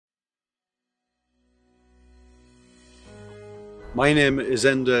My name is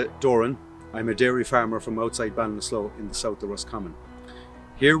Enda Doran. I'm a dairy farmer from outside Ballinasloe in the south of Roscommon.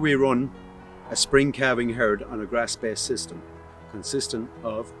 Here we run a spring calving herd on a grass-based system consisting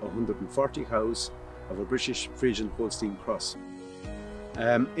of 140 cows of a British-Friesian Holstein cross.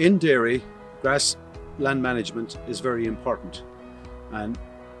 In dairy, grassland management is very important, and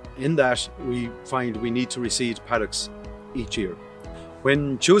in that we find we need to reseed paddocks each year.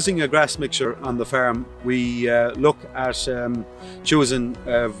 When choosing a grass mixture on the farm, we look at choosing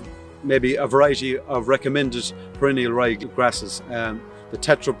maybe a variety of recommended perennial rye grasses. The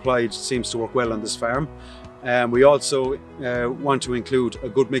tetraploid seems to work well on this farm. We also want to include a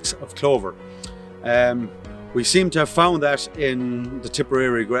good mix of clover. We seem to have found that in the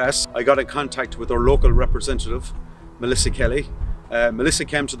Tipperary grass. I got in contact with our local representative, Melissa Kelly. Melissa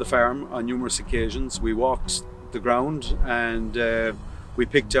came to the farm on numerous occasions. We walked the ground and we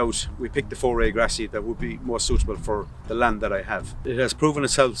picked the 4A grass seed that would be more suitable for the land that I have. It has proven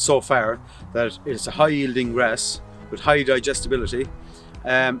itself so far that it's a high yielding grass with high digestibility.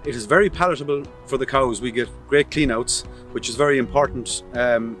 It is very palatable for the cows. We get great cleanouts, which is very important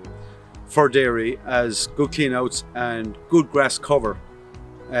for dairy, as good cleanouts and good grass cover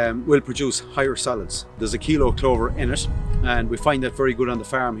will produce higher solids. There's a kilo of clover in it, and we find that very good on the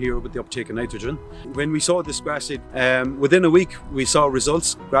farm here with the uptake of nitrogen. When we saw this grass seed, within a week we saw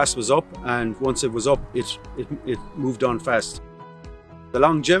results. Grass was up, and once it was up, it moved on fast. The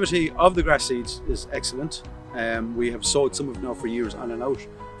longevity of the grass seeds is excellent. We have sowed some of it now for years on and out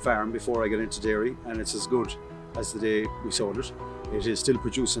farm before I got into dairy, and it's as good as the day we sowed it. It is still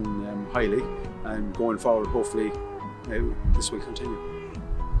producing highly, and going forward, hopefully this will continue.